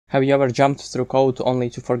Have you ever jumped through code only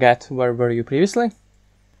to forget where were you previously?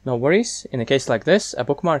 No worries, in a case like this, a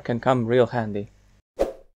bookmark can come real handy.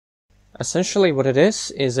 Essentially what it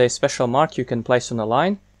is a special mark you can place on a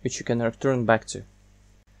line, which you can return back to.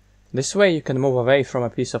 This way you can move away from a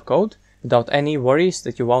piece of code without any worries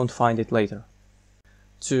that you won't find it later.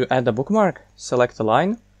 To add a bookmark, select a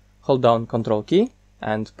line, hold down Ctrl key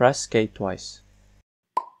and press K twice.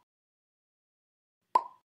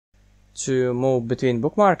 To move between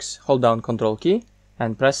bookmarks, hold down Ctrl key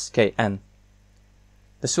and press Kn.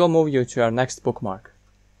 This will move you to your next bookmark.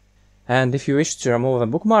 And if you wish to remove a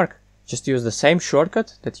bookmark, just use the same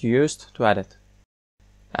shortcut that you used to add it.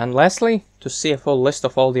 And lastly, to see a full list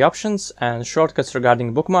of all the options and shortcuts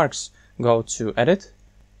regarding bookmarks, go to Edit,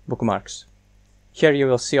 Bookmarks. Here you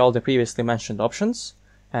will see all the previously mentioned options,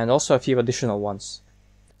 and also a few additional ones,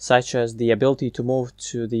 such as the ability to move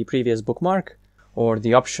to the previous bookmark, or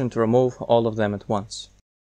the option to remove all of them at once.